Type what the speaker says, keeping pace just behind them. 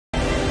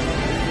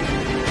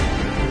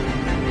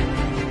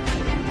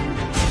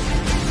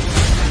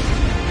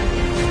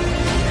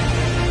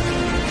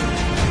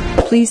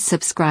Please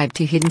subscribe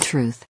to Hidden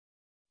Truth.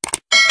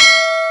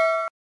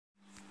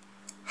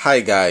 Hi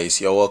guys,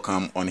 you're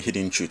welcome on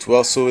Hidden Truth.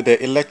 Well, so the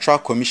Electoral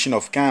Commission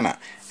of Ghana,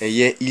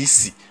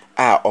 EC,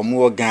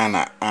 omo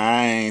Ghana,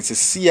 it's a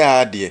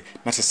CRD,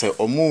 na say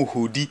omo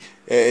hodi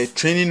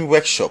training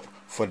workshop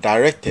for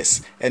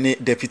directors and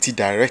deputy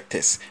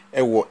directors.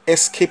 Ewo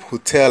Escape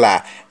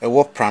Hotel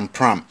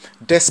Pram.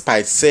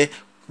 Despite say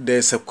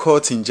there's a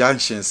court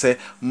injunction say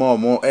more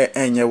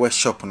enye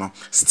workshop no.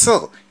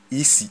 Still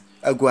EC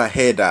go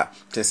ahead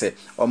to say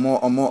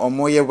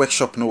omo ye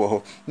workshop no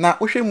ho na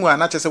wohwe mu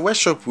na say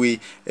workshop we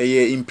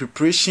in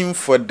preparation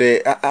for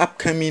the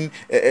upcoming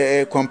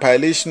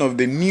compilation of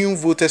the new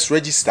voters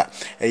register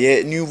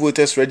new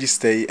voters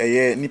register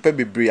nipa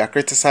bebre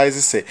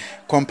criticize say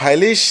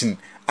compilation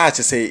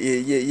to say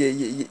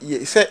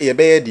say ye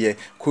be de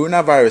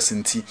coronavirus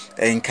nti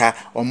enka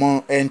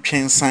omo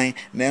entwensan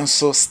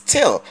nanso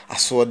still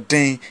aso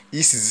den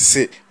isi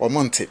say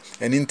omonte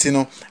eninti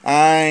no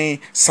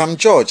Sam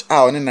George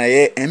one na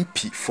ye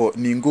MP for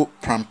Ningo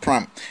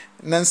Pram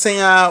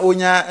Nansenya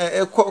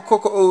onya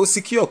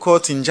secure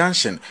court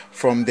injunction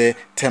from the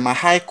Tema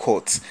High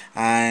Court,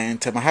 and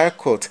Tema High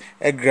Court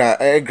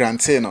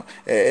granteno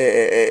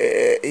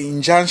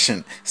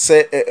injunction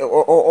say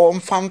on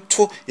fam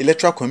to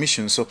Electoral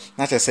Commission so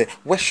not say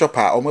workshop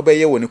or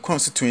mobile when the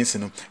constituency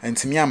no and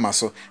Timiama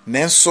so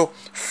nenso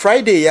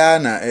Friday ya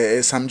na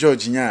Sam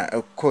George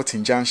nya court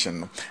injunction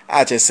no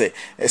I just say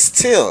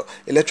still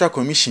Electoral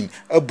Commission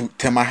abu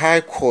Tema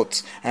High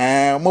Court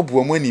mobu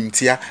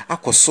omonimtia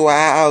akoso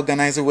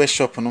organize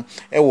workshop no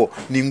ewo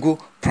Ningo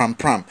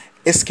Pram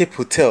Escape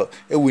Hotel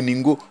ewo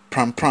Ningo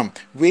Pram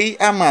we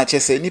ama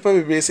chese nipa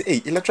bebre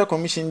say Electoral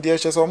Commission dey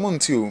chese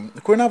omonti o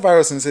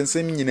coronavirus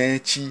nsensem nyina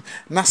achi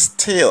na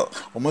still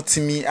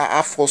omotimi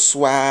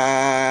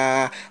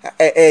afoswa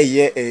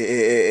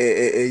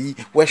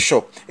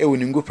workshop ewo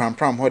Ningo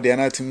Pram ho dey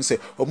na tim say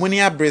omoni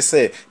abre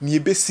say ni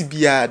ebesi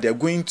bia they are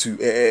going to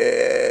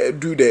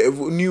do the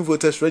new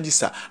voters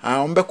register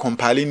and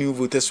compile new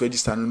voters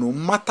register no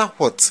matter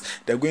what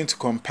they're going to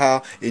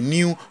compile a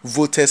new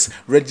voters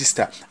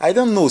register. I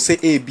don't know say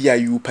are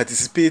you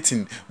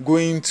participating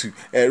going to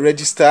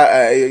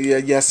register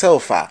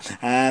yourself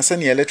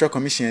send the Electoral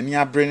Commission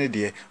any brain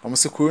there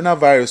almost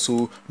coronavirus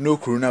or no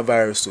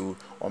coronavirus or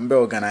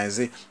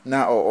organize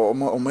now or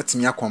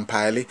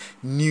compile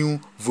new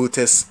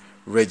voters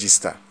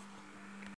register.